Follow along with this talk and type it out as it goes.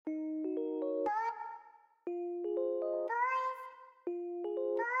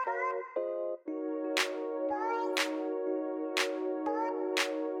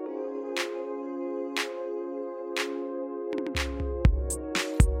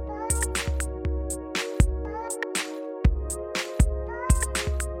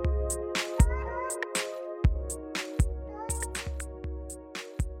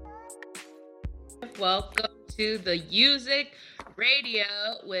Welcome to the USIC Radio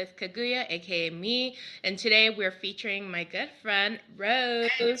with Kaguya, aka me, and today we're featuring my good friend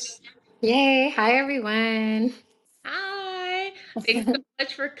Rose. Yay. Hi, everyone. Hi. Thanks so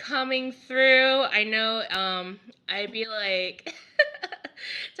much for coming through. I know I'd be like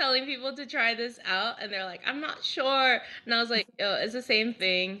telling people to try this out and they're like, I'm not sure. And I was like, oh, it's the same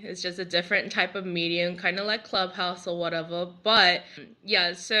thing. It's just a different type of medium, kind of like Clubhouse or whatever. But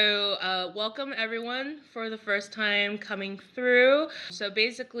yeah, so welcome everyone for the first time coming through. So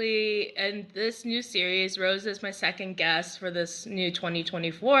basically, in this new series, Rose is my second guest for this new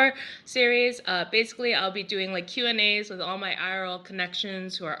 2024 series. Basically, I'll be doing like Q&As with all my IRL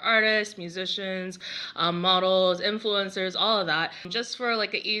connections who are artists, musicians, models, influencers, all of that, just for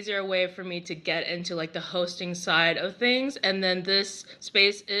like an easier way for me to get into like the hosting side of things. And then this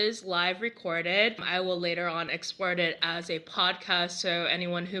space is live recorded. I will later on export it as a podcast, so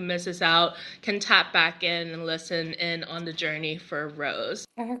anyone who misses out can tap back in and listen in on the journey for Rose.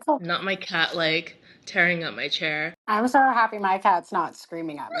 Very cool. Not my cat like tearing up my chair. I'm so happy my cat's not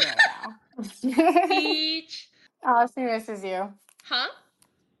screaming at me right now. Peach. Oh, she misses you. Huh?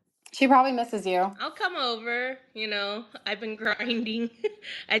 She probably misses you. I'll come over. You know, I've been grinding.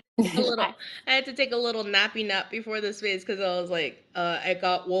 I had to take a little, I had to take a little nappy nap before this phase because I was like, I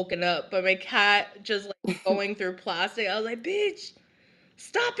got woken up, but my cat just like going through plastic. I was like, bitch,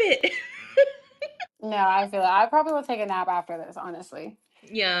 stop it. No, I feel it. I probably will take a nap after this, honestly.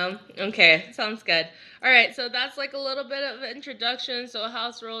 Yeah, okay, sounds good. All right, so that's like a little bit of an introduction. So,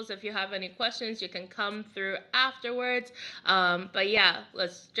 house rules, if you have any questions, you can come through afterwards. But yeah,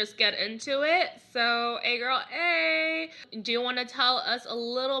 let's just get into it. So, hey girl, hey, do you want to tell us a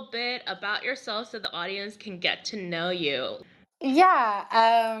little bit about yourself so the audience can get to know you? Yeah,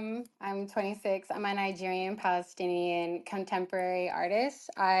 I'm 26. I'm a Nigerian Palestinian contemporary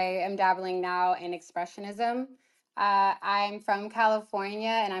artist. I am dabbling now in expressionism. I'm from California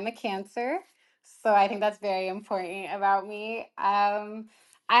and I'm a Cancer, so I think that's very important about me. I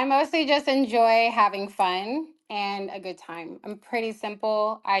mostly just enjoy having fun and a good time. I'm pretty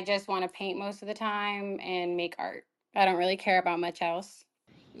simple. I just want to paint most of the time and make art. I don't really care about much else.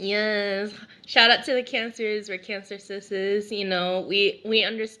 Yes. Shout out to the cancers. We're cancer sisters. You know, we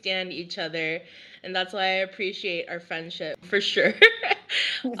understand each other, and that's why I appreciate our friendship for sure.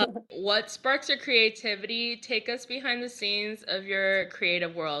 What sparks your creativity? Take us behind the scenes of your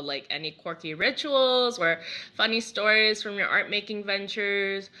creative world, like any quirky rituals or funny stories from your art making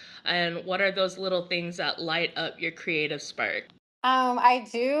ventures, and what are those little things that light up your creative spark? I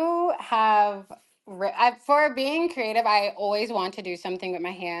do have, for being creative, I always want to do something with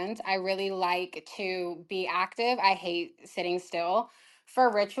my hands. I really like to be active. I hate sitting still.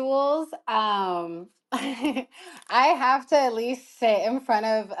 For rituals, I have to at least sit in front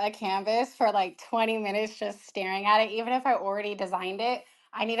of a canvas for like 20 minutes just staring at it. Even if I already designed it,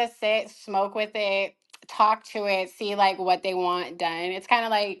 I need to sit, smoke with it, talk to it, see like what they want done. It's kind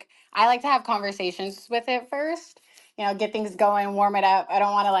of like I like to have conversations with it first, get things going, warm it up. I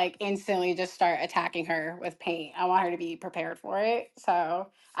don't want to like instantly just start attacking her with paint. I want her to be prepared for it. So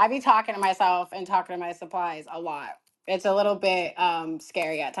I be talking to myself and talking to my supplies a lot. It's a little bit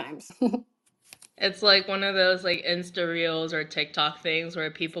scary at times. It's like one of those like Insta Reels or TikTok things where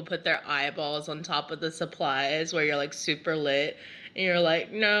people put their eyeballs on top of the supplies where you're like super lit and you're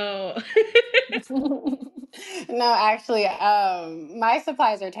like, no. No, actually, my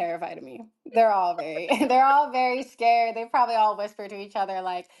supplies are terrified of me. They're all very, they're all very scared. They probably all whisper to each other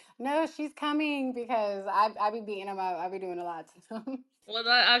like, "No, she's coming," because I be beating them up. I be doing a lot to them. Well,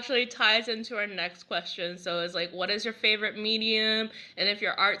 that actually ties into our next question. So it's like, what is your favorite medium? And if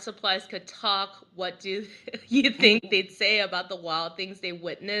your art supplies could talk, what do you think they'd say about the wild things they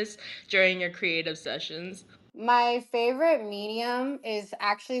witness during your creative sessions? My favorite medium is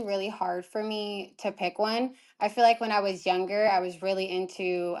actually really hard for me to pick one. I feel like when I was younger, I was really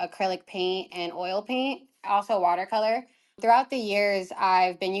into acrylic paint and oil paint, also watercolor. Throughout the years,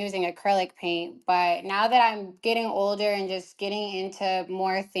 I've been using acrylic paint, but now that I'm getting older and just getting into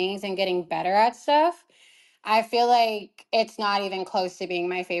more things and getting better at stuff, I feel like it's not even close to being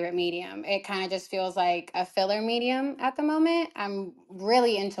my favorite medium. It kind of just feels like a filler medium at the moment. I'm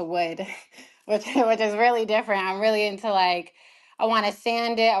really into wood, which is really different. I'm really into like I want to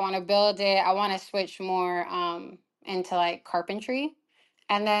sand it, I want to build it, I want to switch more into like carpentry.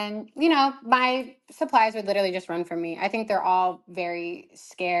 And then, my supplies would literally just run from me. I think they're all very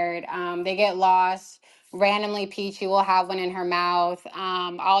scared. They get lost. randomly Peachy will have one in her mouth.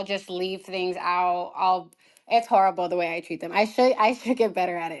 I'll just leave things out. It's horrible the way I treat them. I should get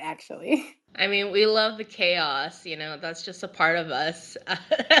better at it actually. I mean, we love the chaos, that's just a part of us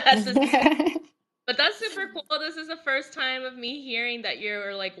at this. But that's super cool. This is the first time of me hearing that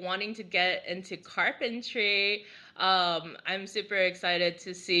you're like wanting to get into carpentry. I'm super excited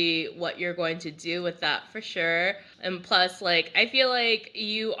to see what you're going to do with that for sure. And plus, like, I feel like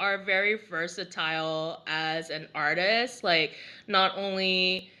you are very versatile as an artist. Like, not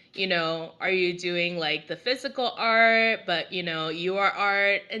only, are you doing like the physical art, but your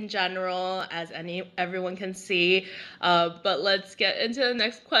art in general, as everyone can see. But let's get into the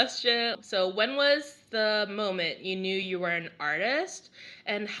next question. So, when was the moment you knew you were an artist,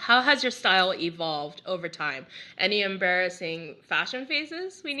 and how has your style evolved over time? Any embarrassing fashion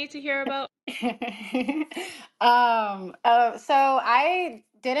phases we need to hear about? So I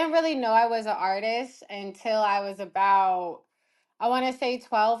didn't really know I was an artist until I was about, I want to say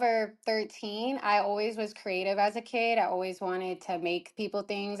 12 or 13. I always was creative as a kid. I always wanted to make people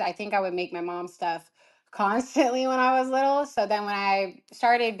things. I think I would make my mom stuff constantly when I was little. So then when I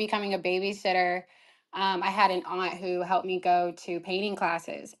started becoming a babysitter, I had an aunt who helped me go to painting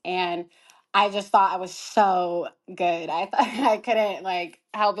classes. And I just thought I was so good. I thought I couldn't like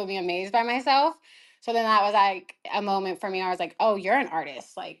help but be amazed by myself. So then that was like a moment for me. I was like, oh, you're an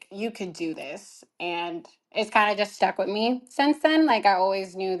artist. Like, you could do this. And it's kind of just stuck with me since then. Like, I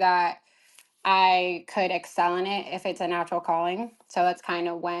always knew that I could excel in it if it's a natural calling. So that's kind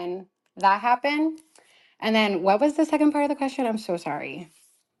of when that happened. And then what was the second part of the question? I'm so sorry.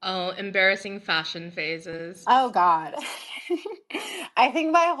 Oh, embarrassing fashion phases. Oh God. I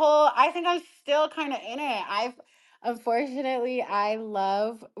think I'm still kind of in it. Unfortunately, I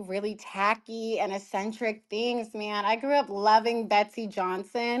love really tacky and eccentric things, man. I grew up loving Betsy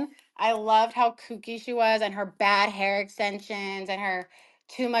Johnson. I loved how kooky she was and her bad hair extensions and her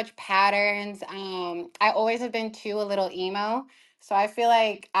too much patterns. I always have been too a little emo. So I feel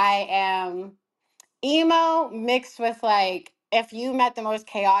like I am emo mixed with like if you met the most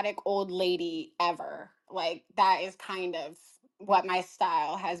chaotic old lady ever. Like that is kind of what my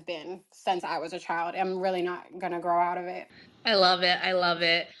style has been since I was a child. I'm really not gonna grow out of it. I love it. I love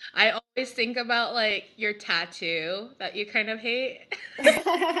it. I always think about like your tattoo that you kind of hate.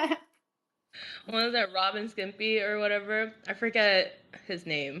 One of that Robin Skimpy or whatever. I forget his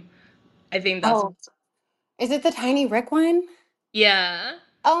name. I think that's Oh, is it the Tiny Rick one? yeah.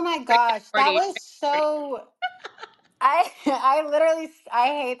 Oh my Rick and gosh, that Morty. Rick was and Morty. so. I literally I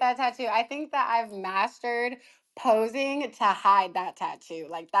hate that tattoo. I think that I've mastered posing to hide that tattoo.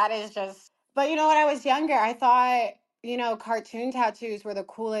 Like that is just. But you know, when I was younger, I thought, cartoon tattoos were the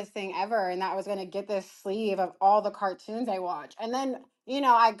coolest thing ever, and that I was going to get this sleeve of all the cartoons I watch. And then,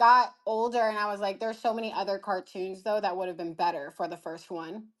 I got older and I was like, there's so many other cartoons though that would have been better for the first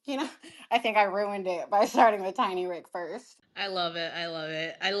one. I think I ruined it by starting with Tiny Rick first. I love it. I love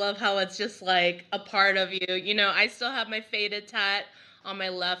it. I love how it's just like a part of you. I still have my faded tat on my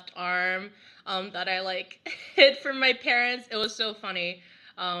left arm that I like hid from my parents. It was so funny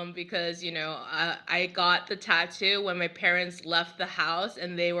because, I got the tattoo when my parents left the house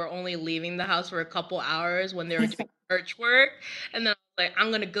and they were only leaving the house for a couple hours when they were doing church work. And then I was like, I'm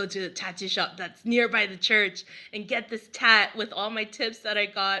going to go to the tattoo shop that's nearby the church and get this tat with all my tips that I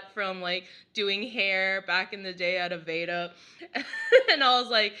got from like doing hair back in the day at Aveda. And I was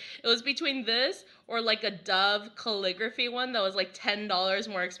like, it was between this or like a Dove calligraphy one that was like $10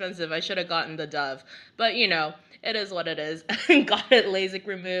 more expensive. I should have gotten the Dove. But it is what it is. Got it LASIK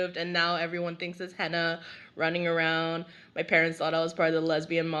removed, and now everyone thinks it's henna running around. My parents thought I was part of the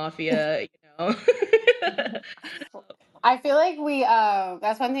lesbian mafia. I feel like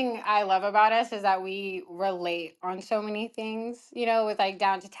that's one thing I love about us is that we relate on so many things, with like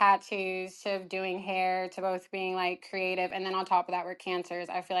down to tattoos, to doing hair, to both being like creative. And then on top of that, we're cancers.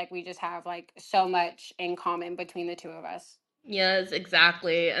 I feel like we just have like so much in common between the two of us. Yes,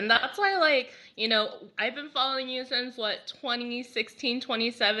 exactly. And that's why, like, I've been following you since what, 2016,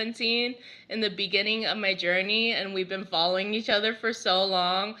 2017, in the beginning of my journey, and we've been following each other for so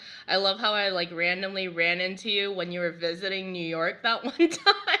long. I love how I, like, randomly ran into you when you were visiting New York that one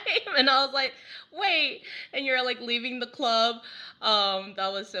time, and I was like, wait, and you're, like, leaving the club.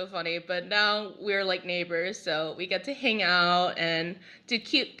 That was so funny. But now we're, like, neighbors, so we get to hang out and do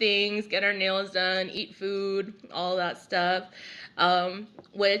cute things, get our nails done, eat food, all that stuff.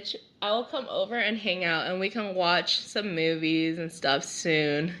 Which I will come over and hang out and we can watch some movies and stuff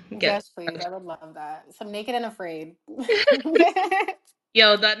soon. Get Yes, please. I would love that. Some Naked and Afraid.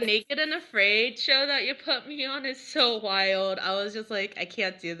 Yo, that Naked and Afraid show that you put me on is so wild. I was just like, I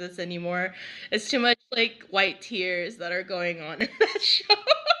can't do this anymore. It's too much like white tears that are going on in that show.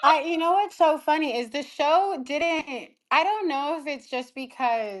 You know what's so funny is the show didn't. I don't know if it's just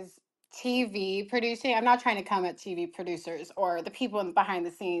because TV producing. I'm not trying to come at TV producers or the people behind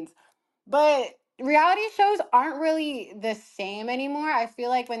the scenes, but reality shows aren't really the same anymore. I feel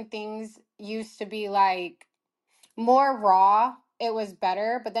like when things used to be like more raw, it was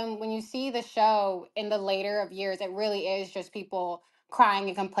better. But then when you see the show in the later of years, it really is just people crying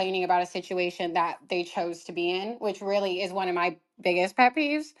and complaining about a situation that they chose to be in, which really is one of my biggest pet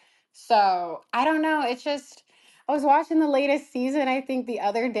peeves. So I don't know. It's just, I was watching the latest season, I think the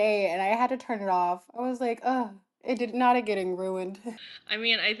other day, and I had to turn it off. I was like, oh, it did not getting ruined. I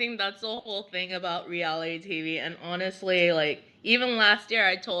mean, I think that's the whole thing about reality TV. And honestly, like, even last year,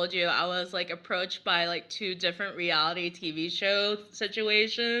 I told you I was like approached by like two different reality TV show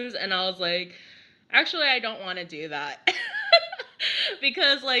situations. And I was like, actually, I don't want to do that.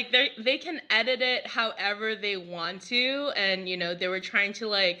 Because like they can edit it however they want to, and they were trying to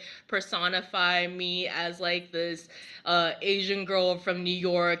like personify me as like this Asian girl from New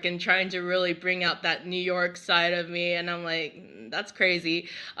York and trying to really bring out that New York side of me, and I'm like, that's crazy.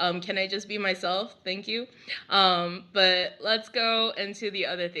 Can I just be myself? Thank you. But let's go into the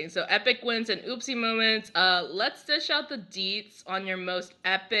other things. So epic wins and oopsie moments. Let's dish out the deets on your most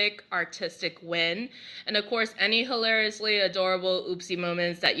epic artistic win, and of course any hilariously adorable oopsie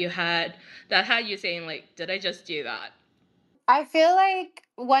moments that you had that had you saying like, did I just do that? I feel like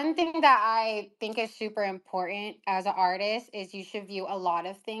one thing that I think is super important as an artist is you should view a lot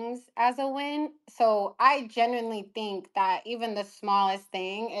of things as a win. So I genuinely think that even the smallest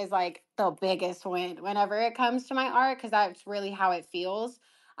thing is like the biggest win whenever it comes to my art, because that's really how it feels.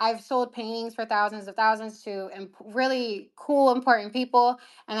 I've sold paintings for thousands of thousands to really cool, important people,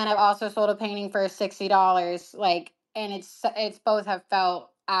 and then I've also sold a painting for $60. Like, and it's both have felt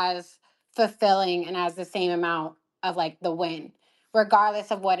as fulfilling and as the same amount of like the win,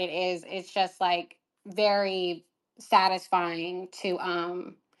 regardless of what it is. It's just like very satisfying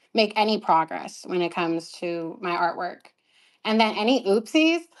to make any progress when it comes to my artwork. And then any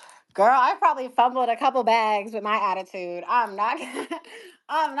oopsies, girl, I probably fumbled a couple bags with my attitude. I'm not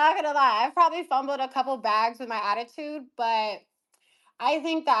I'm not gonna lie, I probably fumbled a couple bags with my attitude, but I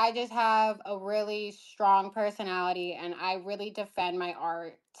think that I just have a really strong personality and I really defend my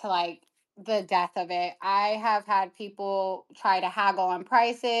art to like the death of it. I have had people try to haggle on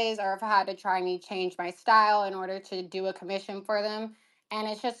prices or have had to try me change my style in order to do a commission for them. And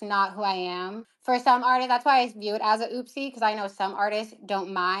it's just not who I am. For some artists, that's why I view it as a oopsie, because I know some artists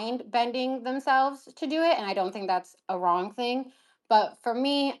don't mind bending themselves to do it. And I don't think that's a wrong thing. But for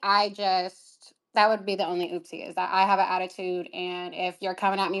me, I just, that would be the only oopsie, is that I have an attitude, and if you're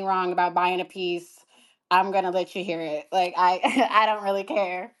coming at me wrong about buying a piece, I'm gonna let you hear it. Like I I don't really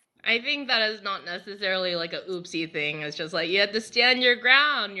care. I think that is not necessarily like a oopsie thing. It's just like you have to stand your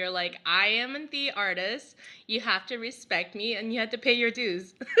ground. You're like, I am the artist. You have to respect me and you have to pay your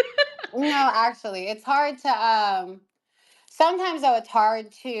dues. No, actually, it's hard to sometimes though it's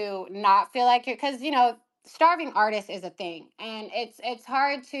hard to not feel like you're, because starving artist is a thing, and it's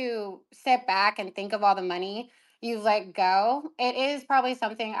hard to sit back and think of all the money you've let go. It is probably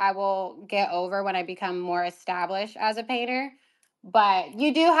something I will get over when I become more established as a painter, but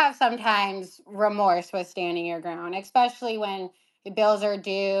you do have sometimes remorse with standing your ground, especially when the bills are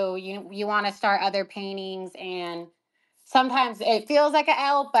due. You want to start other paintings, and sometimes it feels like an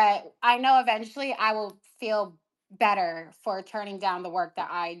L, but I know eventually I will feel better for turning down the work that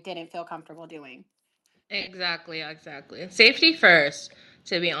I didn't feel comfortable doing. Exactly, exactly. Safety first,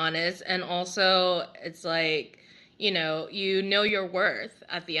 to be honest. And also, it's like, you know your worth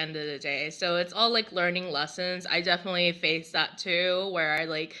at the end of the day. So it's all like learning lessons. I definitely faced that too, where I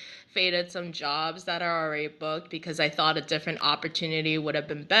like faded some jobs that are already booked because I thought a different opportunity would have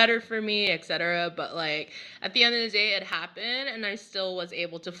been better for me, etc. But like at the end of the day, it happened and I still was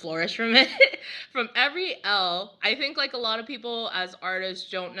able to flourish from it. From every L, I think like a lot of people as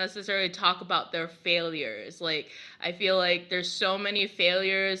artists don't necessarily talk about their failures. Like I feel like there's so many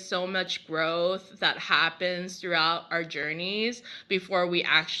failures, so much growth that happens throughout our journeys before we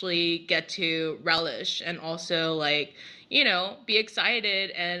actually get to relish and also like be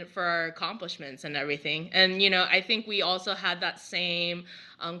excited and for our accomplishments and everything. And I think we also had that same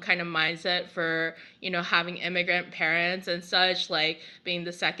kind of mindset for, having immigrant parents and such, like being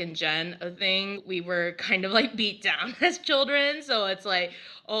the second gen of thing. We were kind of like beat down as children. So it's like,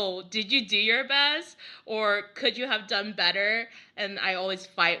 oh, did you do your best? Or could you have done better? And I always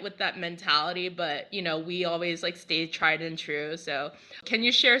fight with that mentality, but we always like stay tried and true. So can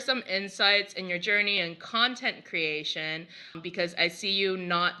you share some insights in your journey in content creation? Because I see you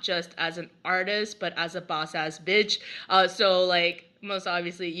not just as an artist, but as a boss ass bitch. So like most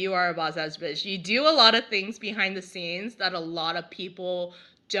obviously you are a boss ass bitch. You do a lot of things behind the scenes that a lot of people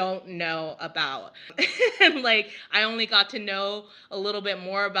don't know about. And like I only got to know a little bit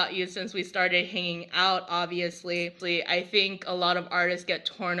more about you since we started hanging out, obviously. I think a lot of artists get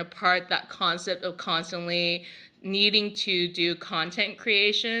torn apart, that concept of constantly needing to do content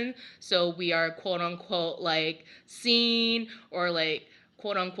creation. So we are quote unquote like seen or like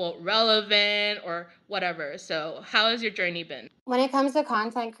quote unquote relevant or whatever. So how has your journey been? When it comes to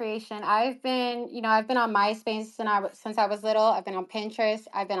content creation, I've been on MySpace since I was little. I've been on Pinterest.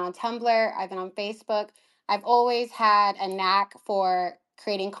 I've been on Tumblr. I've been on Facebook. I've always had a knack for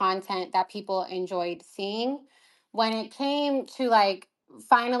creating content that people enjoyed seeing. When it came to like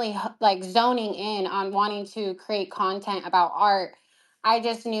finally like zoning in on wanting to create content about art, I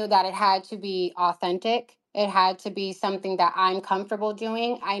just knew that it had to be authentic. It had to be something that I'm comfortable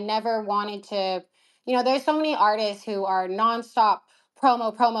doing. I never wanted to, there's so many artists who are nonstop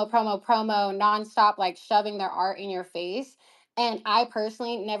promo, nonstop like shoving their art in your face. And I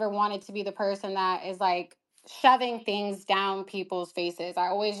personally never wanted to be the person that is like shoving things down people's faces. I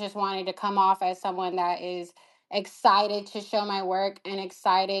always just wanted to come off as someone that is excited to show my work and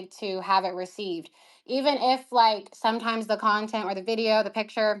excited to have it received. Even if like sometimes the content or the video, the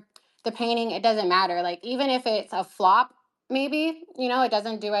picture, the painting, it doesn't matter. Like even if it's a flop, maybe, it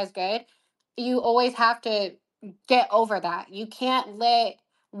doesn't do as good, you always have to get over that. You can't let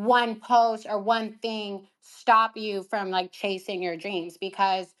one post or one thing stop you from like chasing your dreams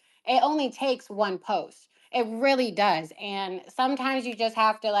because it only takes one post. It really does. And sometimes you just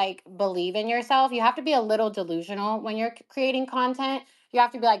have to like believe in yourself. You have to be a little delusional when you're creating content. You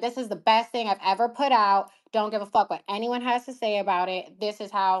have to be like, this is the best thing I've ever put out. Don't give a fuck what anyone has to say about it. This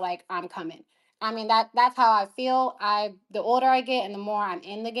is how like I'm coming. I mean that's how I feel. The older I get and the more I'm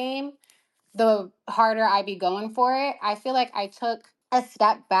in the game, the harder I be going for it. I feel like I took a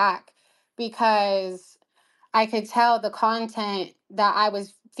step back because I could tell the content that I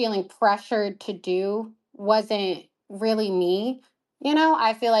was feeling pressured to do wasn't really me.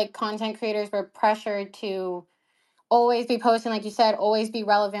 I feel like content creators were pressured to always be posting, like you said, always be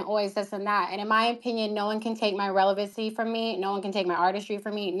relevant, always this and that. And in my opinion, no one can take my relevancy from me. No one can take my artistry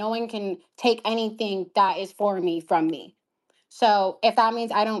from me. No one can take anything that is for me from me. So if that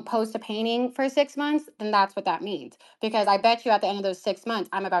means I don't post a painting for 6 months, then that's what that means. Because I bet you at the end of those 6 months,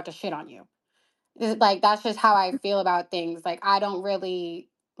 I'm about to shit on you. Like that's just how I feel about things. Like I don't really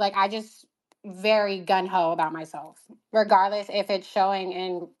like I just very gun ho about myself, regardless if it's showing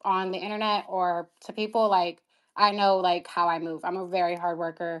in on the internet or to people. Like I know like how I move. I'm a very hard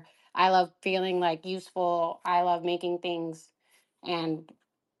worker. I love feeling like useful. I love making things, and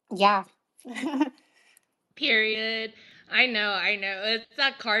yeah. Period. I know. It's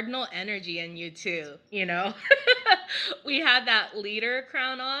that cardinal energy in you too. We had that leader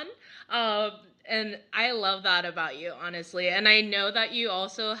crown on. And I love that about you, honestly. And I know that you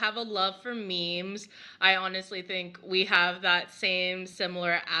also have a love for memes. I honestly think we have that same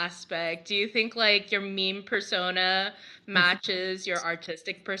similar aspect. Do you think like your meme persona matches your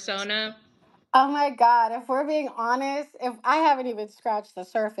artistic persona? Oh my God, if we're being honest, if I haven't even scratched the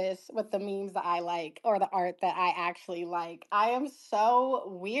surface with the memes that I like or the art that I actually like, I am so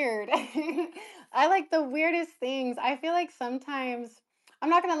weird. I like the weirdest things. I feel like sometimes, I'm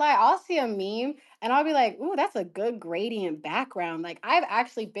not gonna lie, I'll see a meme and I'll be like, ooh, that's a good gradient background. Like I've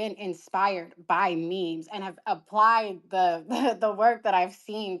actually been inspired by memes and have applied the work that I've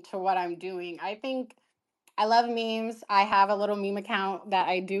seen to what I'm doing. I think I love memes. I have a little meme account that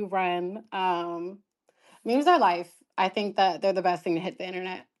I do run. Memes are life. I think that they're the best thing to hit the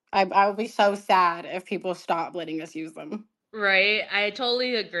internet. I would be so sad if people stop letting us use them. Right, I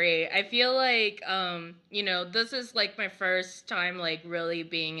totally agree. I feel like this is like my first time like really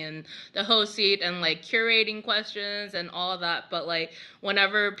being in the host seat and like curating questions and all that, but like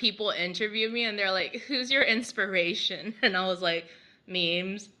whenever people interview me and they're like, "Who's your inspiration?" and I was like,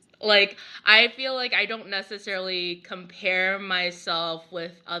 "Memes." Like, I feel like I don't necessarily compare myself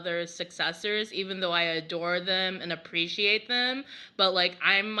with other successors, even though I adore them and appreciate them. But like,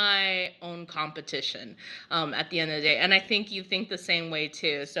 I'm my own competition at the end of the day. And I think you think the same way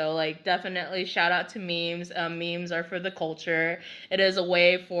too. So, like, definitely shout out to memes. Memes are for the culture. It is a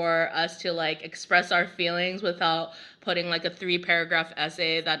way for us to like express our feelings without putting like a 3 paragraph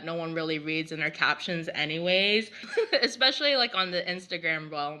essay that no one really reads in our captions anyways. Especially like on the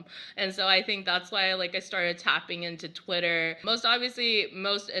Instagram realm. And so I think that's why like I started tapping into Twitter. Most obviously,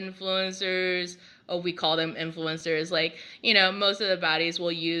 most influencers, oh, we call them influencers, like, you know, most of the baddies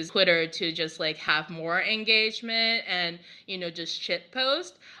will use Twitter to just like have more engagement and, you know, just shit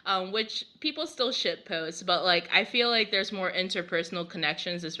post, which people still shit post, but like I feel like there's more interpersonal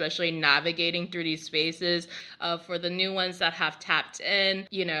connections, especially navigating through these spaces. For the new ones that have tapped in,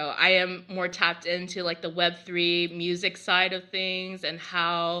 you know, I am more tapped into like the Web3 music side of things and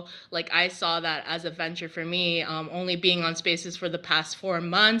how like I saw that as a venture for me, only being on spaces for the past 4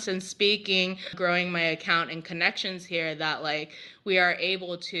 months and speaking, growing my account and connections here, that like we are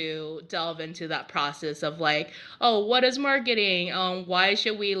able to delve into that process of like, oh, what is marketing? Why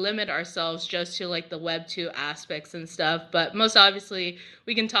should we limit ourselves just to like the Web 2 aspects and stuff? But most obviously,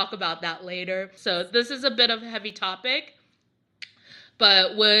 we can talk about that later. So this is a bit of a heavy topic,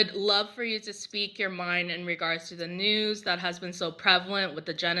 but would love for you to speak your mind in regards to the news that has been so prevalent with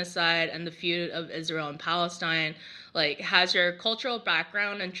the genocide and the feud of Israel and Palestine. Like, has your cultural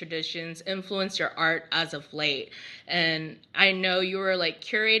background and traditions influenced your art as of late? And I know you were like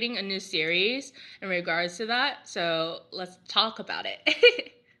curating a new series in regards to that, so let's talk about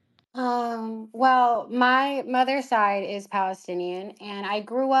it. Well, my mother's side is Palestinian, and I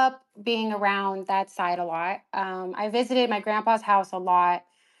grew up being around that side a lot. I visited my grandpa's house a lot,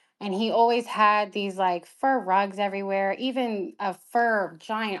 and he always had these like fur rugs everywhere, even a fur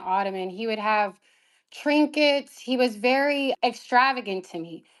giant ottoman. He would have trinkets. He was very extravagant to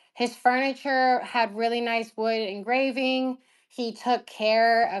me. His furniture had really nice wood engraving. He took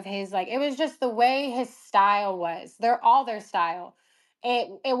care of his like it was just the way his style was. They're all their style.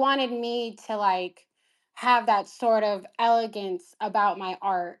 It wanted me to like have that sort of elegance about my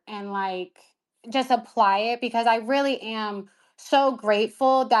art and like just apply it because I really am so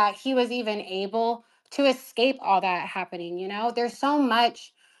grateful that he was even able to escape all that happening, you know? There's so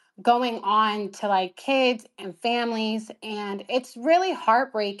much going on to like kids and families and it's really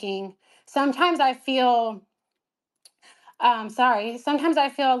heartbreaking. Sometimes I feel sometimes I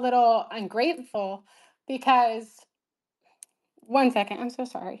feel a little ungrateful because one second, I'm so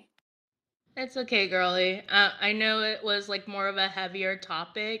sorry. It's okay, girly. I know it was like more of a heavier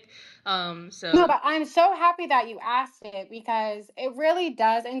topic. No, So but I'm so happy that you asked it because it really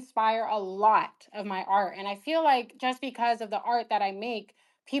does inspire a lot of my art. And I feel like just because of the art that I make,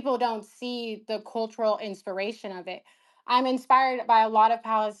 people don't see the cultural inspiration of it. I'm inspired by a lot of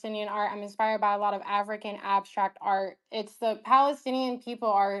Palestinian art. I'm inspired by a lot of African abstract art. It's the Palestinian people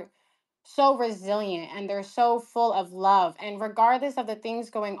are so resilient and they're so full of love. And regardless of the things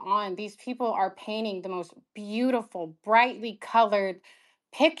going on, these people are painting the most beautiful, brightly colored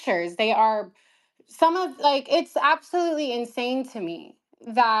pictures. They are some of like it's absolutely insane to me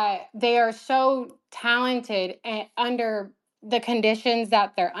that they are so talented and under the conditions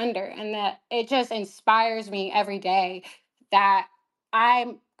that they're under and that it just inspires me every day that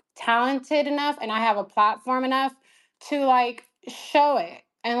I'm talented enough and I have a platform enough to like show it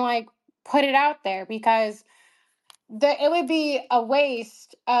and like put it out there because it would be a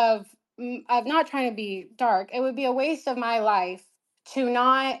waste of I'm not trying to be dark. It would be a waste of my life to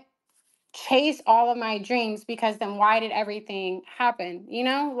not chase all of my dreams because then why did everything happen? You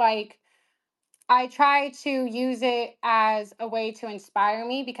know, like I try to use it as a way to inspire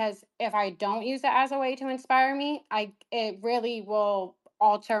me because if I don't use it as a way to inspire me, I it really will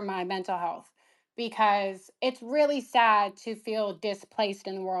alter my mental health because it's really sad to feel displaced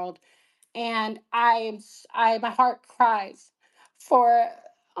in the world and I my heart cries for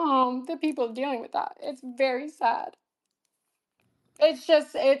the people dealing with that. It's very sad. It's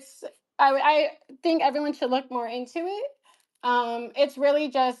just it's I think everyone should look more into it. It's really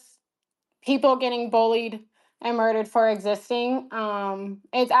just people getting bullied and murdered for existing.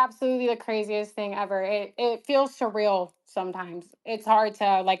 It's absolutely the craziest thing ever. It feels surreal sometimes. It's hard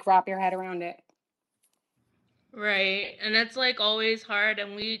to like wrap your head around it. right. And it's like always hard.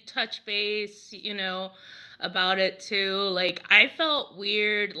 And we touch base, you know, about it too. Like, I felt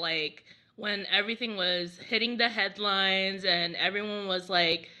weird, like, when everything was hitting the headlines and everyone was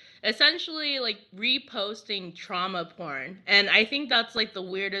like essentially like reposting trauma porn. And I think that's like the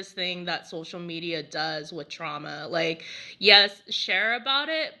weirdest thing that social media does with trauma. Like, yes, share about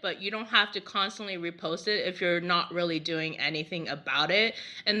it, but you don't have to constantly repost it if you're not really doing anything about it.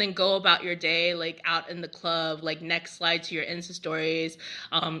 And then go about your day, like out in the club, like next slide to your Insta stories,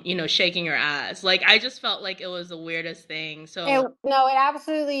 shaking your ass. Like, I just felt like it was the weirdest thing. It So no, it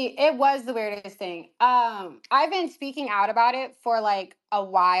absolutely it was the weirdest thing. I've been speaking out about it for like a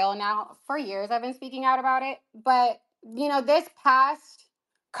while now. For years I've been speaking out about it, but this past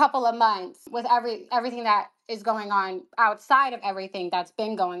couple of months with everything that is going on outside of everything that's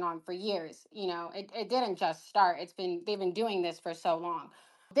been going on for years, it didn't just start. They've been doing this for so long.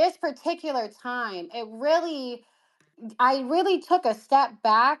 This particular time, I really took a step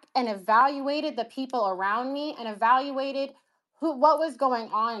back and evaluated the people around me and evaluated what was going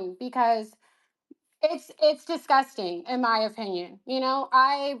on, because it's disgusting in my opinion.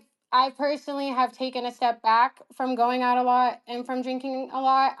 I personally have taken a step back from going out a lot and from drinking a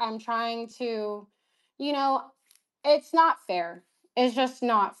lot. I'm trying to, you know, it's not fair. It's just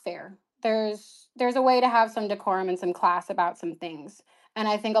not fair. There's a way to have some decorum and some class about some things. And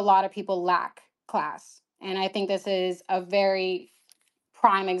I think a lot of people lack class. And I think this is a very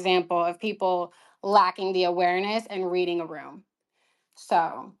prime example of people lacking the awareness and reading a room.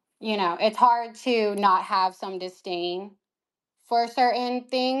 So, it's hard to not have some disdain for certain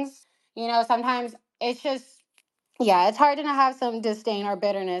things. Sometimes it's just, yeah, it's hard to not have some disdain or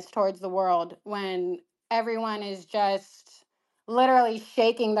bitterness towards the world when everyone is just literally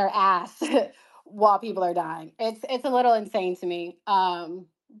shaking their ass while people are dying. It's a little insane to me.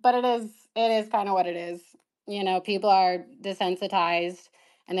 But it is kind of what it is. People are desensitized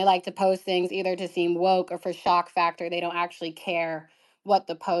and they like to post things either to seem woke or for shock factor. They don't actually care what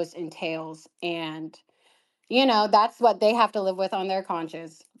the post entails, and that's what they have to live with on their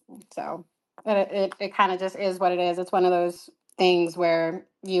conscience. So it kind of just is what it is. It's one of those things where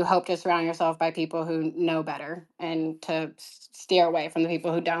you hope to surround yourself by people who know better and to steer away from the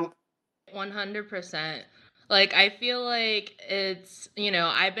people who don't. 100%. Like, I feel like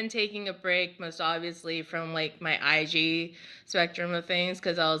I've been taking a break most obviously from like my IG spectrum of things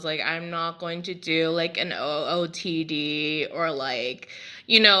because I was like, I'm not going to do like an OOTD or like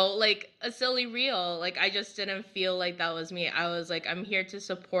a silly reel. Like, I just didn't feel like that was me. I was like, I'm here to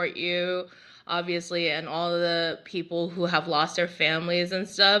support you, obviously, and all the people who have lost their families and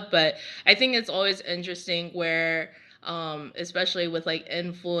stuff. But I think it's always interesting where especially with like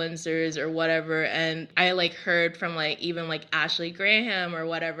influencers or whatever, and I like heard from like even like Ashley Graham or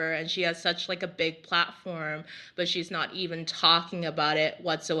whatever, and she has such like a big platform, but she's not even talking about it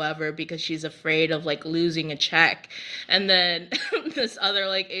whatsoever because she's afraid of like losing a check. And then this other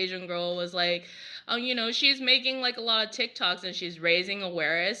like Asian girl was like, oh, she's making like a lot of TikToks and she's raising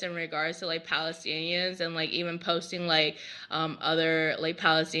awareness in regards to like Palestinians, and like even posting like other like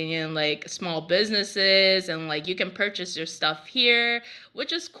Palestinian like small businesses, and like you can purchase your stuff here,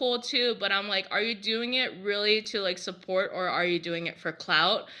 which is cool too. But I'm like, are you doing it really to like support, or are you doing it for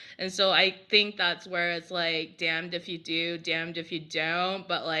clout? And so I think that's where it's like damned if you do, damned if you don't.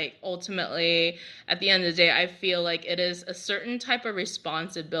 But like ultimately, at the end of the day, I feel like it is a certain type of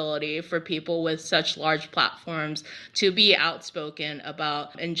responsibility for people with such large platforms to be outspoken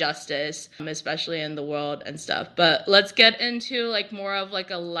about injustice, especially in the world and stuff. But let's get into like more of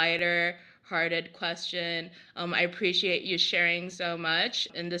like a lighter hearted question. I appreciate you sharing so much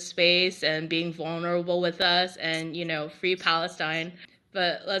in this space and being vulnerable with us, and free Palestine.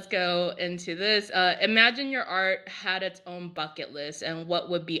 But let's go into this. Imagine your art had its own bucket list, and what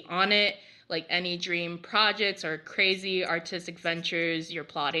would be on it? Like any dream projects or crazy artistic ventures you're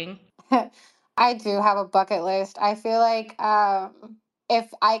plotting? I do have a bucket list. I feel like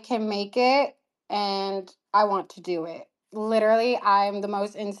if I can make it and I want to do it, literally, I'm the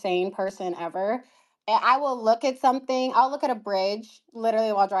most insane person ever. And I will look at something, I'll look at a bridge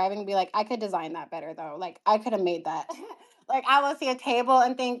literally while driving and be like, I could design that better though. Like, I could have made that. Like, I will see a table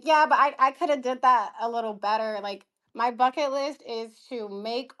and think, yeah, but I could have did that a little better. Like, my bucket list is to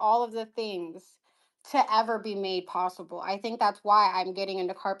make all of the things to ever be made possible. I think that's why I'm getting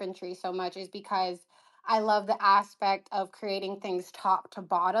into carpentry so much, is because I love the aspect of creating things top to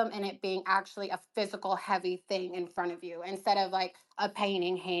bottom and it being actually a physical heavy thing in front of you instead of like a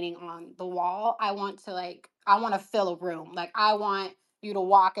painting hanging on the wall. I want to fill a room. Like, I want you to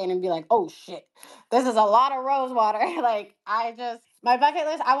walk in and be like, "Oh shit. This is a lot of rose water." Like, my bucket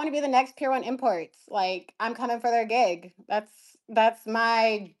list, I want to be the next Pier 1 Imports. Like, I'm coming for their gig. That's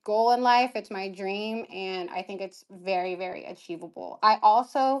my goal in life. It's my dream, and I think it's very, very achievable. I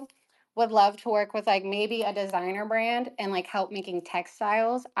also would love to work with like maybe a designer brand and like help making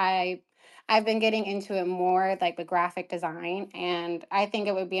textiles. I've been getting into it more like with graphic design, and I think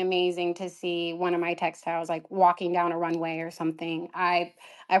it would be amazing to see one of my textiles like walking down a runway or something. I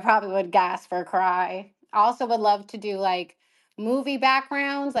probably would gasp or cry. I also would love to do like movie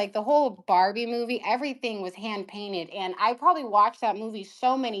backgrounds, like the whole Barbie movie, everything was hand painted, and I probably watched that movie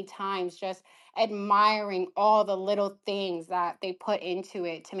so many times just admiring all the little things that they put into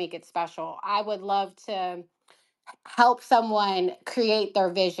it to make it special. I would love to help someone create their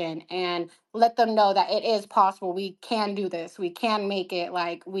vision and let them know that it is possible. We can do this. We can make it,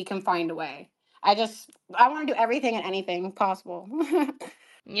 like we can find a way. I want to do everything and anything possible.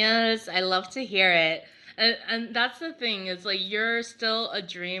 Yes, I love to hear it. And that's the thing, is like you're still a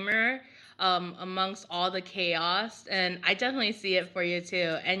dreamer amongst all the chaos, and I definitely see it for you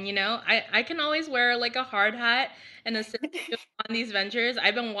too. And I can always wear like a hard hat and assist you on these ventures.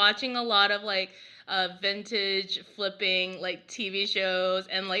 I've been watching a lot of like vintage flipping like TV shows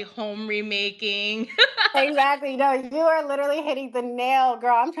and like home remaking. Exactly. No, you are literally hitting the nail,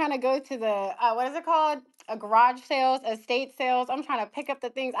 girl. I'm trying to go to the what is it called? A garage sales, estate sales. I'm trying to pick up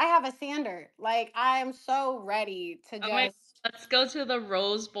the things. I have a sander. Like I am so ready to Oh my, just. let's go to the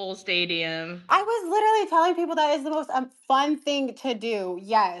Rose Bowl Stadium. I was literally telling people that is the most fun thing to do.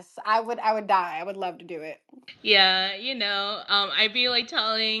 Yes, I would. I would die. I would love to do it. Yeah, I'd be like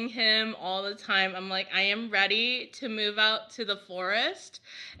telling him all the time, I'm like, I am ready to move out to the forest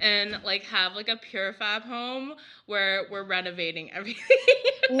and like have like a pure fab home where we're renovating everything.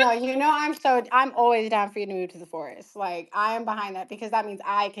 No, I'm always down for you to move to the forest. Like I am behind that because that means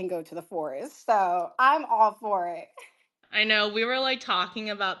I can go to the forest. So I'm all for it. I know, we were like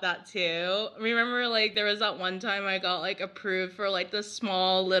talking about that too. Remember, like, there was that one time I got like approved for like the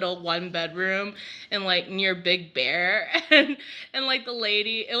small little one bedroom and like near Big Bear, and like the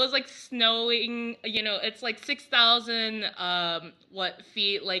lady, it was like snowing. It's like 6,000 what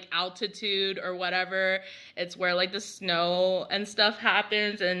feet like altitude or whatever. It's where like the snow and stuff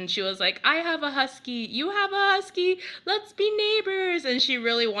happens, and she was like, "I have a husky. You have a husky. Let's be neighbors." And she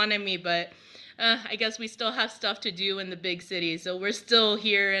really wanted me, but I guess we still have stuff to do in the big city. So we're still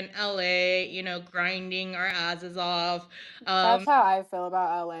here in LA, grinding our asses off. That's Um, how I feel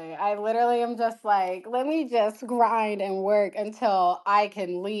about LA. I literally am just like, let me just grind and work until I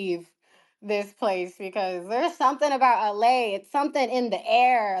can leave this place because there's something about LA. It's something in the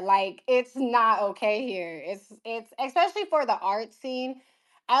air. Like it's not okay here. It's especially for the art scene.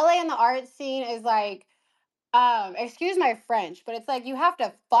 LA and the art scene is like excuse my French, but it's like you have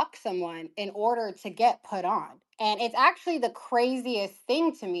to fuck someone in order to get put on. And it's actually the craziest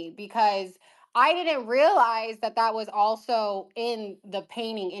thing to me because I didn't realize that that was also in the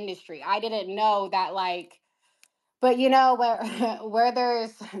painting industry. I didn't know that like but where where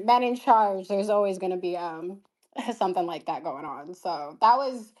there's men in charge, there's always going to be something like that going on. So that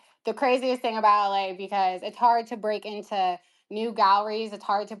was the craziest thing about LA because it's hard to break into new galleries. It's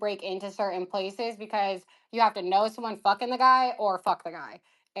hard to break into certain places because you have to know someone fucking the guy or fuck the guy,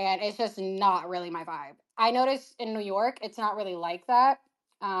 and it's just not really my vibe. I noticed in New York, it's not really like that.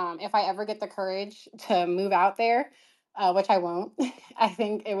 If I ever get the courage to move out there, which I won't, I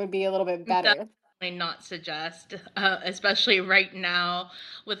think it would be a little bit better. Definitely not suggest, especially right now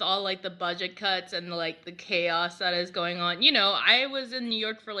with all like the budget cuts and like the chaos that is going on. I was in New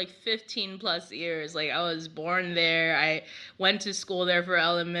York for like 15 plus years. Like I was born there. I went to school there for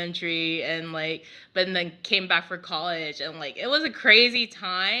elementary and like, but then came back for college, and like it was a crazy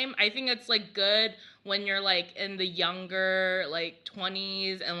time. I think it's like good when you're like in the younger like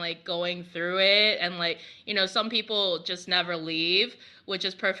 20s and like going through it, and like some people just never leave, which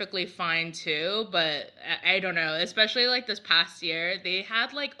is perfectly fine too. But I don't know, especially like this past year, they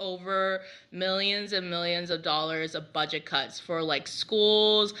had like over millions and millions of dollars of budget cuts for like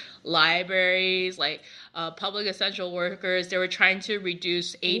schools, libraries, like public essential workers. They were trying to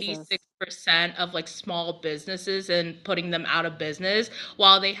reduce Jesus. 86% of like small businesses and putting them out of business,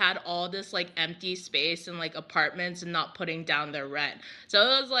 while they had all this like empty space and like apartments and not putting down their rent. So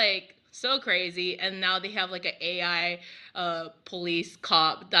it was like so crazy. And now they have like an AI police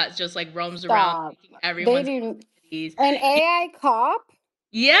cop that just like roams around Stop. taking They everyone's do identities. an AI cop?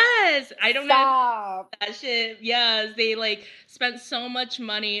 Yes, I don't know if Stop. that shit. Yes, they like spent so much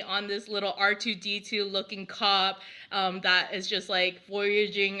money on this little R2D2 looking cop that is just like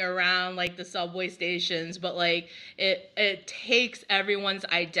voyaging around like the subway stations, but like it takes everyone's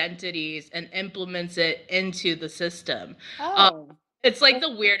identities and implements it into the system. Um, Oh. it's like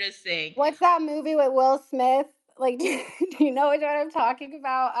the weirdest thing. What's that movie with Will Smith? Like do you know what I'm talking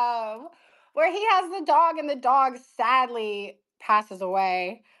about? Where he has the dog and the dog sadly passes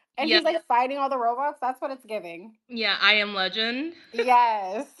away. And Yeah, he's like fighting all the robots. That's what it's giving. yeah, I Am Legend.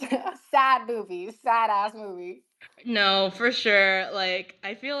 Yes. Sad movie. Sad ass movie. No, for sure. Like,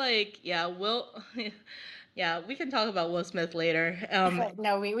 I feel like, yeah, Will, yeah, we can talk about Will Smith later.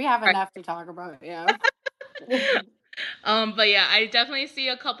 No, we have enough to talk about. Yeah. But yeah, I definitely see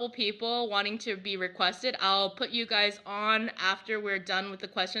a couple people wanting to be requested. I'll put you guys on after we're done with the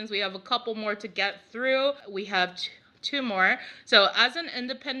questions. We have a couple more to get through. We have two more. So, as an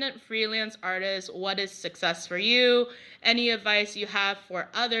independent freelance artist, what is success for you? Any advice you have for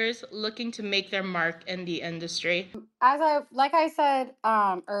others looking to make their mark in the industry? As I like I said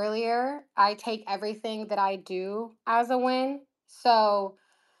earlier, I take everything that I do as a win. So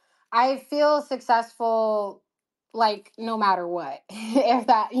I feel successful like no matter what. If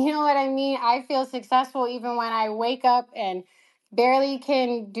that, you know what I mean? I feel successful even when I wake up and barely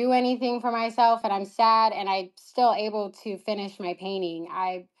can do anything for myself and I'm sad and I'm still able to finish my painting.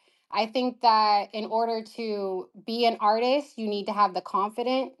 I think that in order to be an artist, you need to have the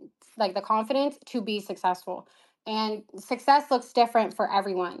confidence to be successful. And success looks different for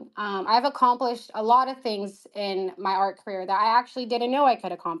everyone. I've accomplished a lot of things in my art career that I actually didn't know I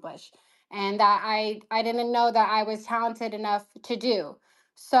could accomplish, and that I didn't know that I was talented enough to do.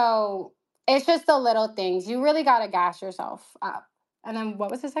 So it's just the little things. You really got to gas yourself up. And then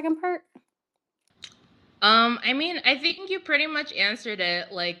what was the second part? I mean, I think you pretty much answered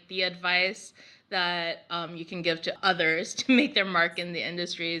it, like the advice that you can give to others to make their mark in the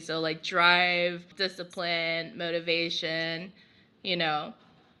industry. So, like drive, discipline, motivation, you know.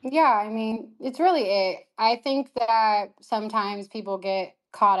 Yeah, I mean, it's really it. I think that sometimes people get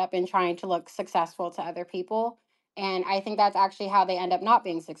caught up in trying to look successful to other people. And I think that's actually how they end up not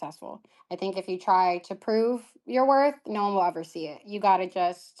being successful. I think if you try to prove your worth, no one will ever see it. You got to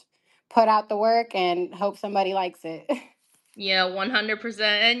just put out the work and hope somebody likes it. Yeah, 100%.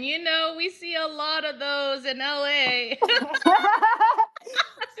 And you know, we see a lot of those in LA. Too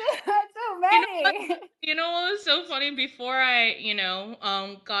You know what? many. You know what was so funny? Before I,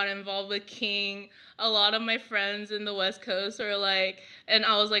 got involved with King, a lot of my friends in the West Coast are like, and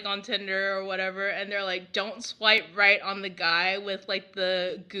I was like on Tinder or whatever, and they're like, don't swipe right on the guy with like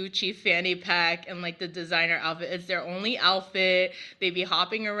the Gucci fanny pack and like the designer outfit. It's their only outfit. They be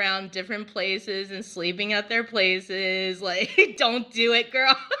hopping around different places and sleeping at their places. Like, don't do it,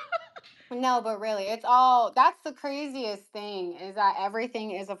 girl. No, but really, it's all that's the craziest thing is that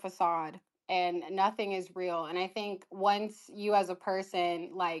everything is a facade and nothing is real. And I think once you as a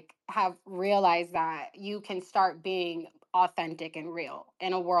person like have realized that, you can start being authentic and real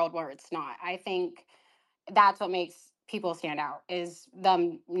in a world where it's not. I think that's what makes people stand out is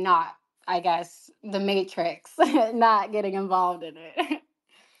them not, I guess, the matrix, not getting involved in it.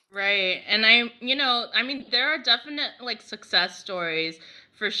 Right. And I mean, there are definite like success stories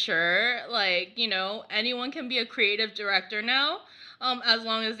for sure. Like, anyone can be a creative director now, as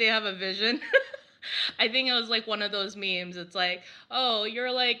long as they have a vision. I think it was like one of those memes. It's like, oh,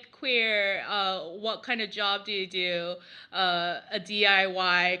 you're like queer. What kind of job do you do? A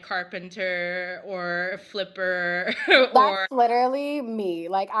DIY carpenter or flipper That's or literally me.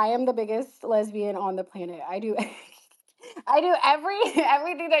 Like I am the biggest lesbian on the planet. I do I do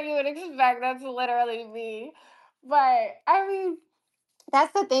everything that you would expect. That's literally me. But I mean,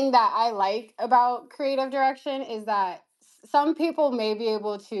 that's the thing that I like about creative direction is that some people may be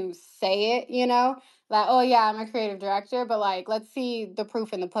able to say it, like, oh yeah, I'm a creative director, but like, let's see the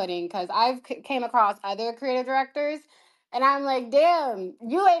proof in the pudding. Because I've came across other creative directors, and I'm like, damn,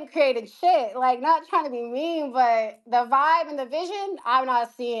 you ain't created shit. Like, not trying to be mean, but the vibe and the vision, I'm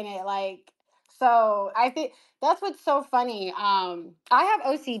not seeing it. Like, so I think that's what's so funny. I have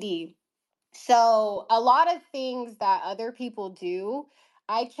OCD, so a lot of things that other people do,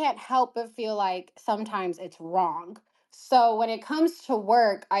 I can't help but feel like sometimes it's wrong. So when it comes to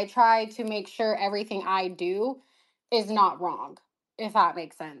work, I try to make sure everything I do is not wrong, if that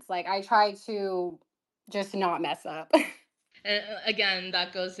makes sense. Like I try to just not mess up. And again,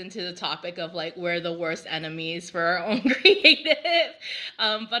 that goes into the topic of like we're the worst enemies for our own creative.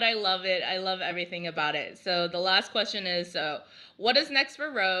 But I love it. I love everything about it. So the last question is, so what is next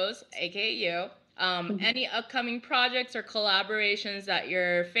for Rose, aka you? Any upcoming projects or collaborations that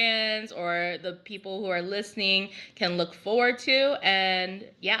your fans or the people who are listening can look forward to? And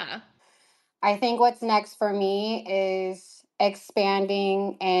yeah. I think what's next for me is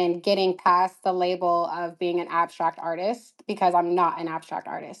expanding and getting past the label of being an abstract artist because I'm not an abstract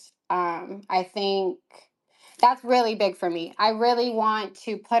artist. I think that's really big for me. I really want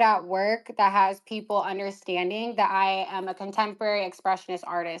to put out work that has people understanding that I am a contemporary expressionist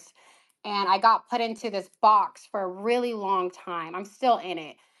artist. And I got put into this box for a really long time. I'm still in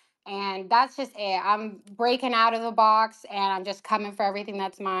it. And that's just it. I'm breaking out of the box and I'm just coming for everything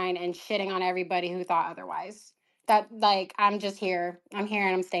that's mine and shitting on everybody who thought otherwise. That, like, I'm just here. I'm here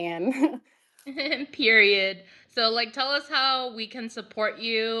and I'm staying. Period. So, like, tell us how we can support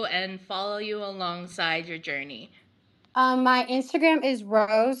you and follow you alongside your journey. My Instagram is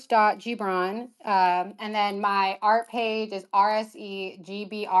rose.gibran. And then my art page is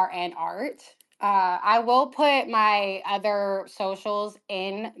RSEGBRN art. I will put my other socials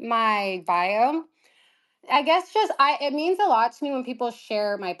in my bio. I guess just I it means a lot to me when people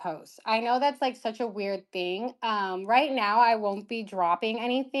share my posts. I know that's like such a weird thing. Right now I won't be dropping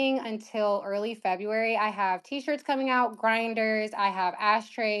anything until early February. I have t-shirts coming out, grinders, I have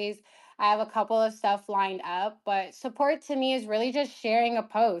ashtrays, I have a couple of stuff lined up, but support to me is really just sharing a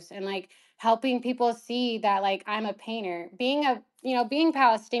post and like helping people see that like I'm a painter. Being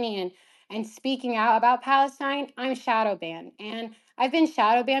Palestinian and speaking out about Palestine, I'm shadow banned. And I've been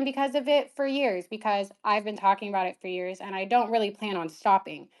shadow banned because of it for years, because I've been talking about it for years and I don't really plan on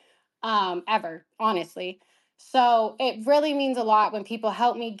stopping ever, honestly. So it really means a lot when people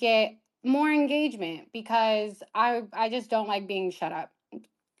help me get more engagement, because I just don't like being shut up.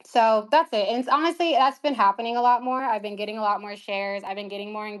 So that's it. And it's honestly, that's been happening a lot more. I've been getting a lot more shares, I've been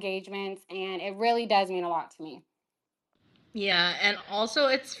getting more engagements, and it really does mean a lot to me. Yeah, and also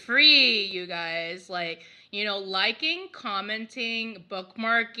it's free, you guys. Like, liking, commenting,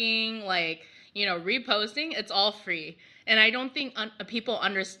 bookmarking, like, reposting, it's all free. And I don't think people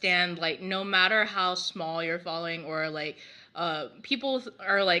understand, like, no matter how small you're following, or like, people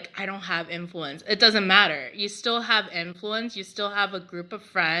are like, I don't have influence. It doesn't matter. You still have influence. You still have a group of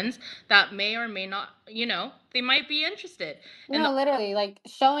friends that may or may not, they might be interested. And No, literally, like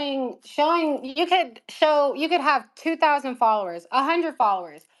showing you could have 2,000 followers, 100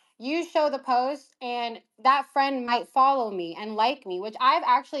 followers. You show the post and that friend might follow me and like me, which I've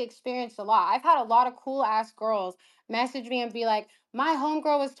actually experienced a lot. I've had a lot of cool ass girls message me and be like, "My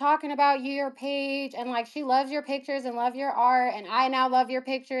homegirl was talking about you, your page, and like she loves your pictures and love your art, and I now love your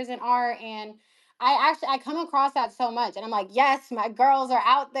pictures and art." And I come across that so much and I'm like, "Yes, my girls are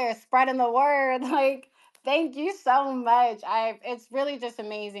out there spreading the word." Like, thank you so much. It's really just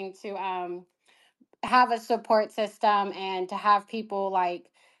amazing to have a support system and to have people like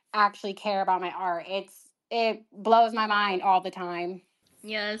actually care about my art. It blows my mind all the time.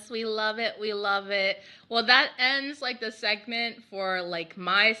 yes, we love it. We love it. Well, that ends like the segment for like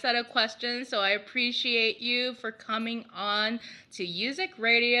my set of questions. So I appreciate you for coming on to USIC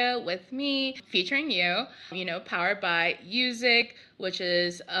Radio with me, featuring you, powered by USIC, which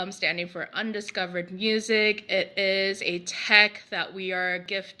is standing for Undiscovered Music. It is a tech that we are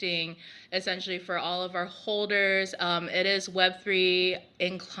gifting essentially for all of our holders. It is Web3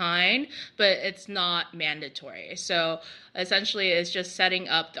 inclined, but it's not mandatory. So essentially, it's just setting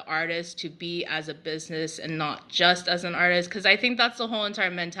up the artist to be as a business and not just as an artist. Because I think that's the whole entire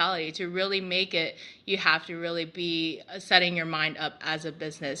mentality. To really make it, you have to really be setting your mind up as a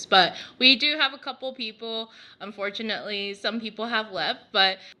business. But we do have a couple people. Unfortunately, some people have left,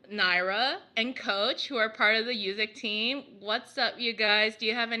 but Naira and Coach, who are part of the music team, what's up, you guys? Do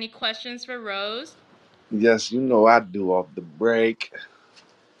you have any questions for Rose? Yes, you know I do off the break.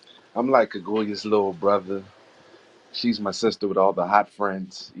 I'm like a Goya's little brother. She's my sister with all the hot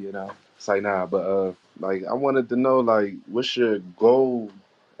friends, you know. Say nah, but like I wanted to know like what's your goal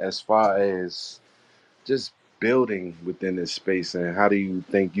as far as just building within this space, and how do you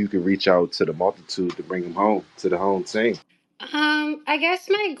think you could reach out to the multitude to bring them home to the home team? I guess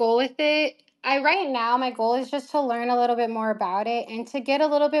my goal with it, I right now my goal is just to learn a little bit more about it and to get a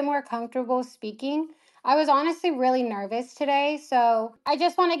little bit more comfortable speaking. I was honestly really nervous today, so I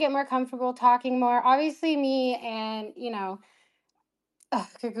just want to get more comfortable talking more. Obviously, me and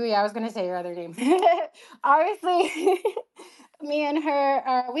Kukui, I was gonna say your other name. Obviously, me and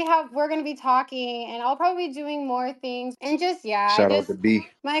her, we're gonna be talking, and I'll probably be doing more things. And just yeah, Shout out to B.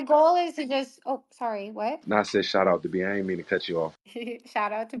 my goal is to just. Oh, sorry, what? Not said shout out to B. I ain't mean to cut you off.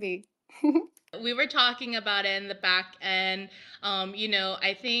 Shout out to B. We were talking about it in the back end.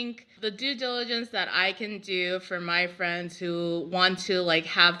 I think the due diligence that I can do for my friends who want to like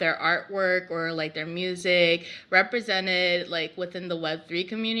have their artwork or like their music represented like within the Web3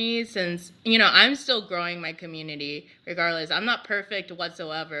 community, since I'm still growing my community regardless. I'm not perfect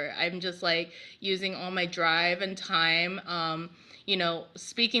whatsoever. I'm just like using all my drive and time,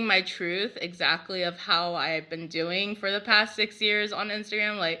 speaking my truth exactly of how I've been doing for the past 6 years on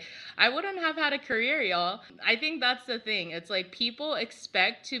Instagram. Like, I wouldn't have had a career, y'all. I think that's the thing. It's like people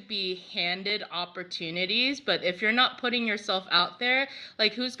expect to be handed opportunities, but if you're not putting yourself out there,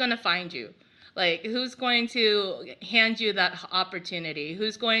 like, who's gonna find you? Like, who's going to hand you that opportunity?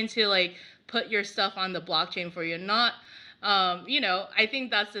 Who's going to like put your stuff on the blockchain for you? Not, I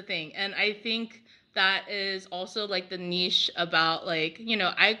think that's the thing. And I think that is also like the niche about like,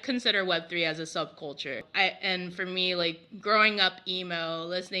 I consider Web3 as a subculture. And for me, like growing up emo,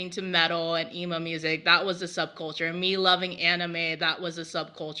 listening to metal and emo music, that was a subculture. Me loving anime, that was a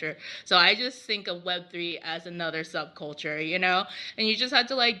subculture. So I just think of Web3 as another subculture, and you just had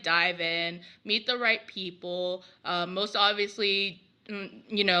to like dive in, meet the right people. Most obviously,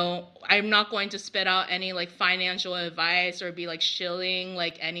 I'm not going to spit out any like financial advice or be like shilling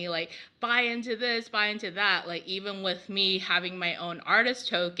like any like buy into this, buy into that. Like even with me having my own artist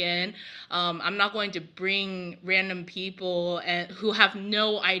token, I'm not going to bring random people and who have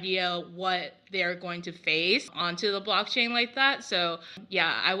no idea what they're going to face onto the blockchain like that. So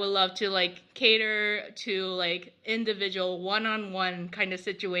yeah, I would love to like cater to like individual one-on-one kind of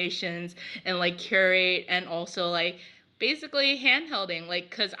situations and like curate and also like basically handholding,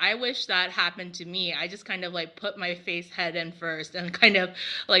 like, because I wish that happened to me. I just kind of like put my face head in first and kind of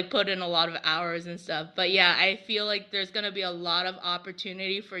like put in a lot of hours and stuff. But yeah, I feel like there's going to be a lot of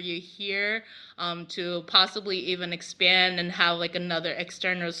opportunity for you here, to possibly even expand and have like another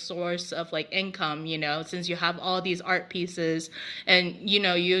external source of like income, since you have all these art pieces and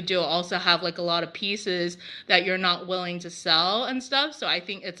you do also have like a lot of pieces that you're not willing to sell and stuff. So I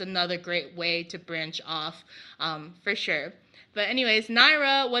think it's another great way to branch off, for sure. But anyways,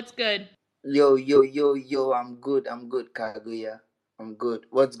 Naira, what's good? Yo, yo, yo, yo, I'm good, Kaguya. I'm good.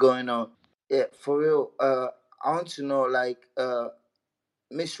 What's going on? Yeah, for real. I want to know, like,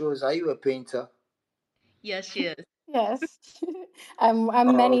 Miss Rose, are you a painter? Yes, she is. Yes. I'm Oh,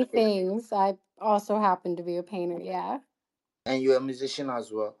 many okay. things. I also happen to be a painter, yeah. And you're a musician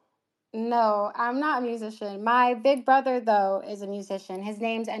as well. No, I'm not a musician. My big brother, though, is a musician. His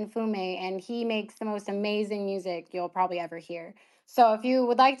name's Enfume, and he makes the most amazing music you'll probably ever hear. So if you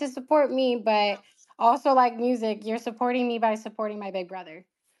would like to support me, but also like music, you're supporting me by supporting my big brother.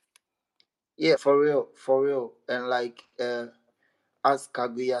 Yeah, for real. And like, as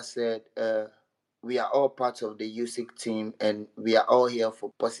Kaguya said, we are all part of the USIC team, and we are all here for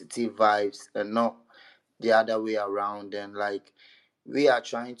positive vibes and not the other way around. And like, we are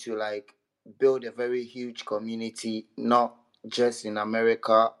trying to like build a very huge community, not just in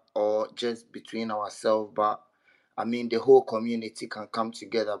America or just between ourselves, but I mean the whole community can come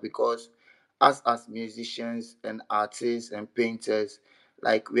together because us as musicians and artists and painters,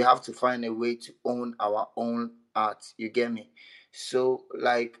 like we have to find a way to own our own art. You get me? So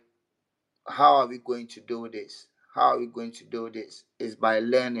like, how are we going to do this? How are we going to do this? Is by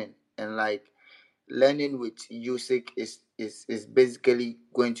learning, and like learning with USIC is basically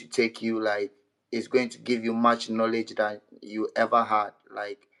going to take you like, it's going to give you much knowledge that you ever had.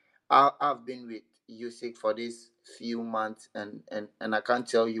 Like I've been with USIC for this few months, and I can't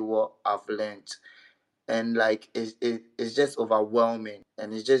tell you what I've learned. And like it's just overwhelming,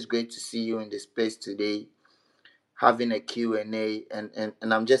 and it's just great to see you in the space today having a Q&A, and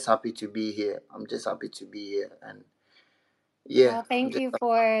I'm just happy to be here. I'm just happy to be here. And yeah, Well, I'm thank just you happy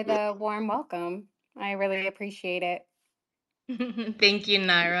for to be here. the warm welcome. I really appreciate it. Thank you,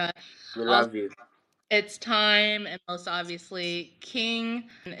 Naira. We Also, love you. it's time, and most obviously, King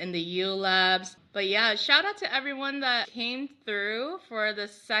in the U Labs. But yeah, shout out to everyone that came through for the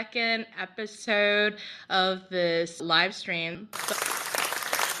second episode of this live stream.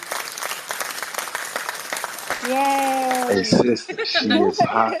 Hey Yay. sis, she is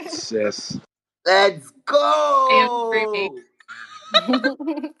hot, sis. Let's I am screaming. go.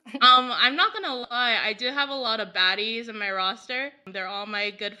 I'm not gonna lie, I do have a lot of baddies in my roster. They're all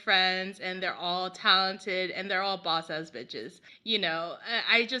my good friends and they're all talented and they're all boss ass bitches.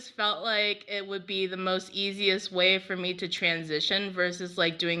 I just felt like it would be the most easiest way for me to transition versus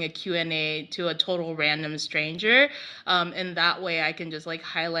like doing a Q&A to a total random stranger. And that way I can just like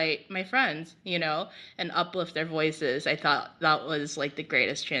highlight my friends, and uplift their voices. I thought that was like the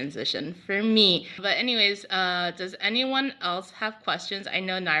greatest transition for me. But anyways, does anyone else have questions? I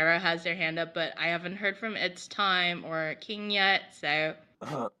know Naira has their hand up, but I haven't heard from It's Time or King yet, so.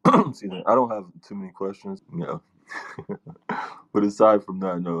 Excuse me. I don't have too many questions. Yeah. But aside from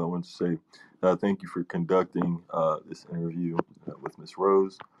that, no, I want to say thank you for conducting this interview with Miss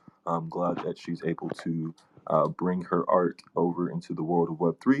Rose. I'm glad that she's able to bring her art over into the world of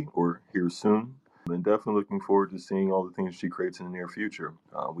Web3 or here soon. And definitely looking forward to seeing all the things she creates in the near future.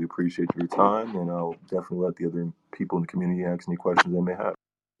 We appreciate your time, and I'll definitely let the other people in the community ask any questions they may have.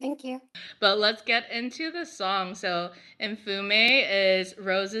 Thank you. But let's get into the song. So, Infume is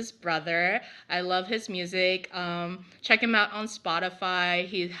Rose's brother. I love his music. Check him out on Spotify.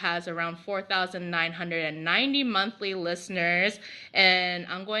 He has around 4,990 monthly listeners. And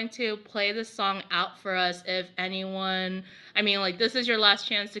I'm going to play the song out for us if anyone, I mean, like, this is your last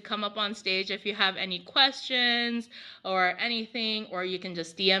chance to come up on stage if you have any questions or anything, or you can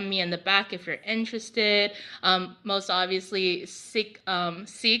just DM me in the back if you're interested. Most obviously, Seek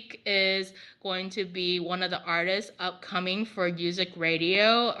is going to be one of the artists upcoming for USIC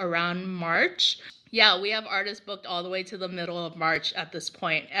Radio around March. Yeah, we have artists booked all the way to the middle of March at this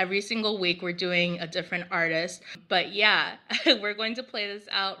point. Every single week, we're doing a different artist. But yeah, we're going to play this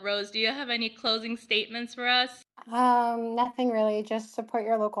out. Rose, do you have any closing statements for us? Nothing really. Just support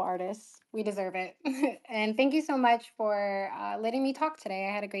your local artists. We deserve it. And thank you so much for letting me talk today.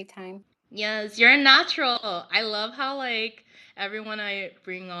 I had a great time. Yes, you're a natural. I love how, like, everyone I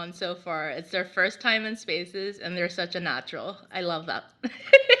bring on so far, it's their first time in spaces and they're such a natural. I love that.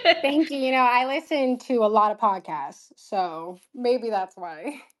 Thank you. You know, I listen to a lot of podcasts, so maybe that's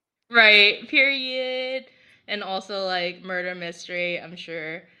why. Right, period. And also like murder mystery, I'm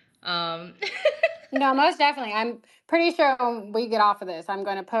sure. Um No, most definitely. I'm pretty sure when we get off of this, I'm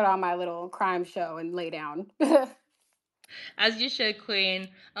going to put on my little crime show and lay down. as you should, Queen.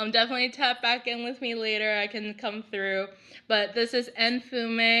 Definitely tap back in with me later. I can come through. But this is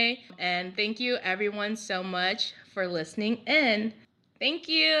Enfume, and thank you everyone so much for listening in. Thank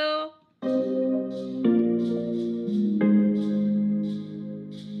you.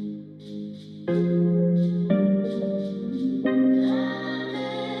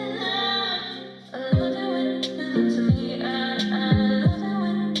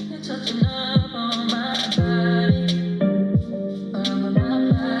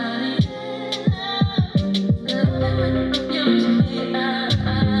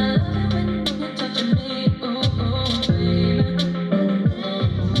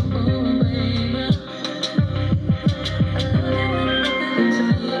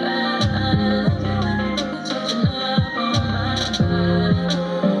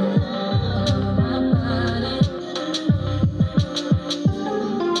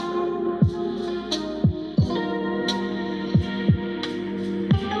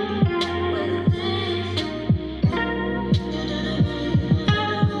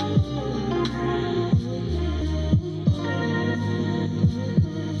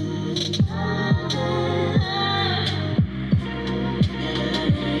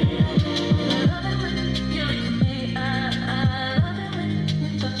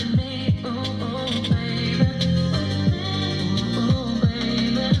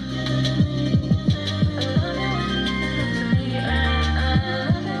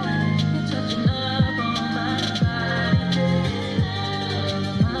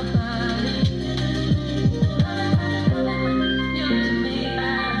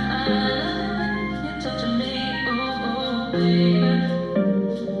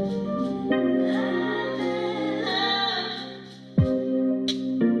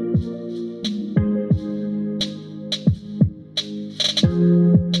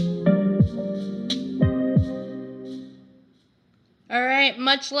 All right,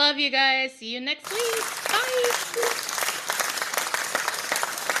 much love, you guys. See you next week. Bye.